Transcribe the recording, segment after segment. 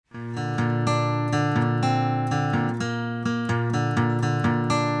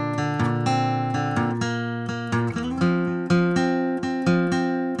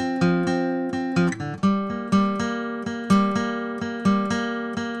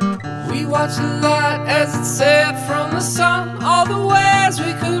We watched the light as it set from the sun, all the ways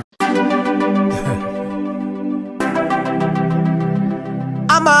we could.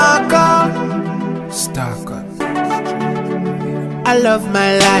 I'm a god, stalker. I love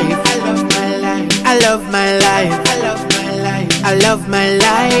my life. I love my life. I love my life. I love my life. I love my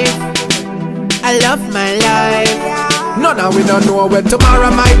life. I love my life. No, now we don't know where tomorrow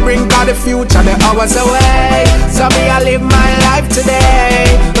might bring, cause the future the hours away. So me I live my life today.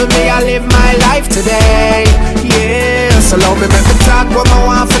 Me I live my life today. Yeah, so love me make me talk what I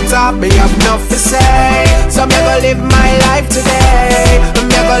want to talk. Me have enough to say. So me gonna live my life today. Me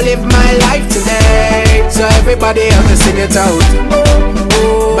gonna live my life today. So everybody else sing it out.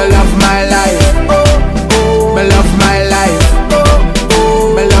 Me love my life. Me love my life.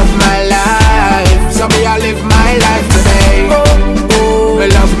 Me love my life. So me I live my life today. Me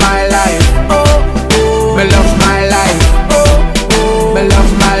love my life. Me love my life. Me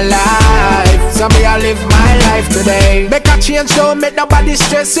love my life. So me I live my life today. Make a change, don't make nobody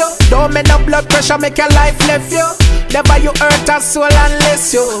stress you. Don't make no blood pressure make your life left you. Never you hurt a soul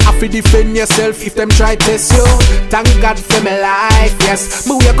unless you have to defend yourself if them try test you. Thank God for my life, yes.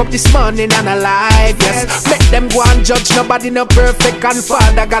 Me wake up this morning and alive, yes. Make them go and judge, nobody no perfect, and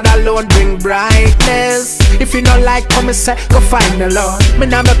Father God alone bring brightness. If you not like come and say, go find the Lord. Me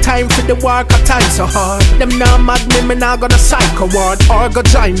not have time for the work, a time so hard. Them not mad me not gonna psycho ward. Or go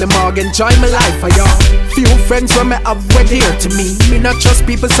join the morgue, enjoy my life for y'all. Few friends when me have were dear to me. Me not trust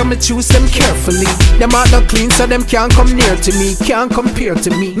people so me choose them carefully. Them are not clean so them can't come near to me, can't compare to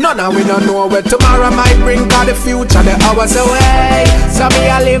me. No, now we don't know where tomorrow might bring, cause the future the hours away. So me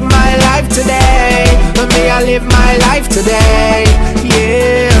I live my life today. Me I live my life today.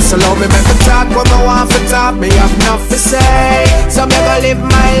 Yeah, so love me make me talk what I want to talk. Me have enough to say. So me gonna live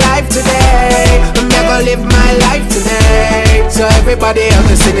my life today. Me gonna live my life today. So everybody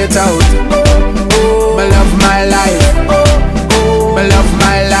else sing it out. Me love my life. Me love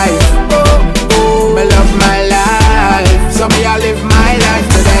my life. Me love my life. So me I live my life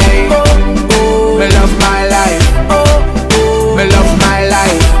today. Me love my life. Me love my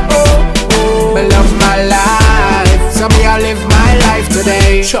life. Me love my life. So me I live my life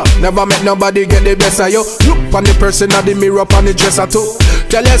today. Sure, never make nobody get the best of you. Look on the person of the mirror on the dresser too.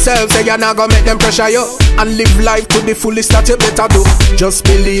 Tell yourself say you're not gonna make them pressure you. And live life to the fullest that you better do. Just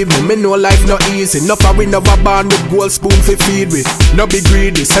believe me know life not easy. Enough we never born with gold spoon for feed with. No be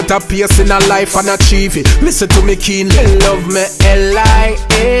greedy, set a pace in a life and achieve it. Listen to me keenly. Love me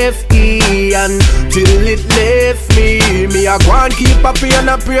L-I-F-E until it left me. Me I go and keep a pray and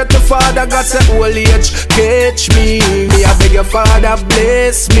I pray to Father God say old age catch me. Me I beg your Father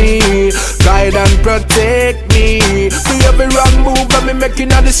bless me, guide and protect me. For every wrong move that me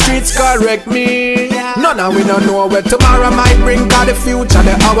making on the streets correct me. No, now we don't know where tomorrow might bring, cause the future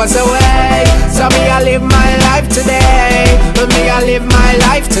the hours away. So me I live my life today. Me I live my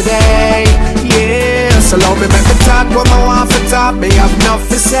life today. Yeah, so love me make me talk what I want to talk. Me have enough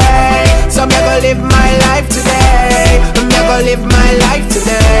to say. So me gonna live my life today. Me gonna live my life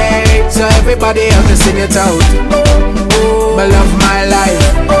today. So everybody else sing it out. Me love my life.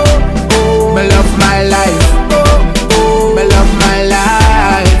 Me love my life.